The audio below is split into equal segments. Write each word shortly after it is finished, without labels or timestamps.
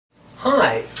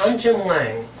Hi, I'm Jim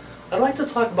Lang. I'd like to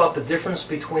talk about the difference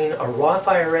between a Roth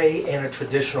IRA and a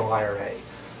traditional IRA.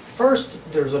 First,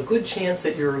 there's a good chance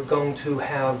that you're going to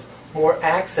have more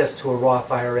access to a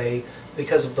Roth IRA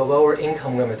because of the lower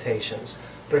income limitations.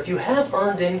 But if you have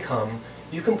earned income,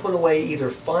 you can put away either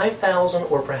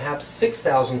 $5,000 or perhaps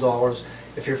 $6,000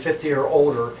 if you're 50 or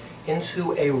older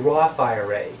into a Roth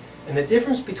IRA. And the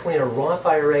difference between a Roth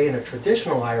IRA and a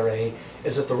traditional IRA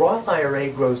is that the Roth IRA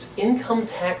grows income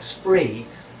tax-free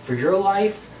for your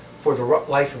life, for the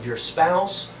life of your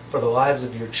spouse, for the lives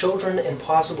of your children, and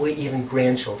possibly even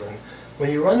grandchildren.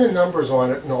 When you run the numbers on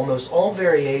it in almost all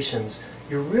variations,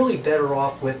 you're really better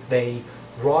off with a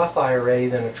Roth IRA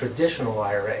than a traditional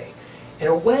IRA. In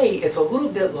a way, it's a little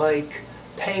bit like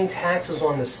paying taxes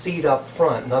on the seed up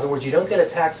front. In other words, you don't get a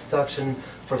tax deduction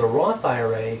for the Roth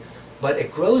IRA, but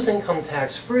it grows income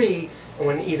tax-free, and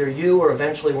when either you or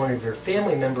eventually one of your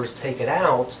family members take it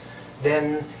out,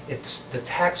 then it's the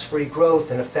tax-free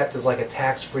growth in effect is like a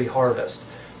tax-free harvest.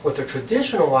 With a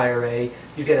traditional IRA,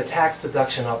 you get a tax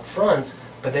deduction up front,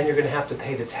 but then you're going to have to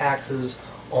pay the taxes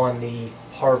on the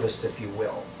harvest, if you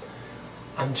will.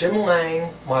 I'm Jim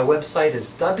Lang. My website is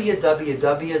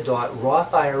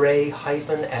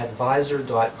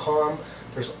www.rothira-advisor.com.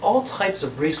 There's all types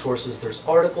of resources. There's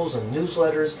articles and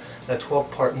newsletters and a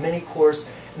 12-part mini course.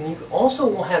 And you also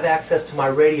will have access to my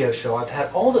radio show. I've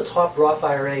had all the top Roth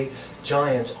IRA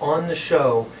giants on the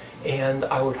show, and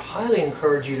I would highly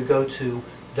encourage you to go to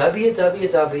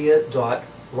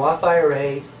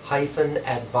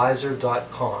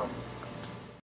www.rothira-advisor.com.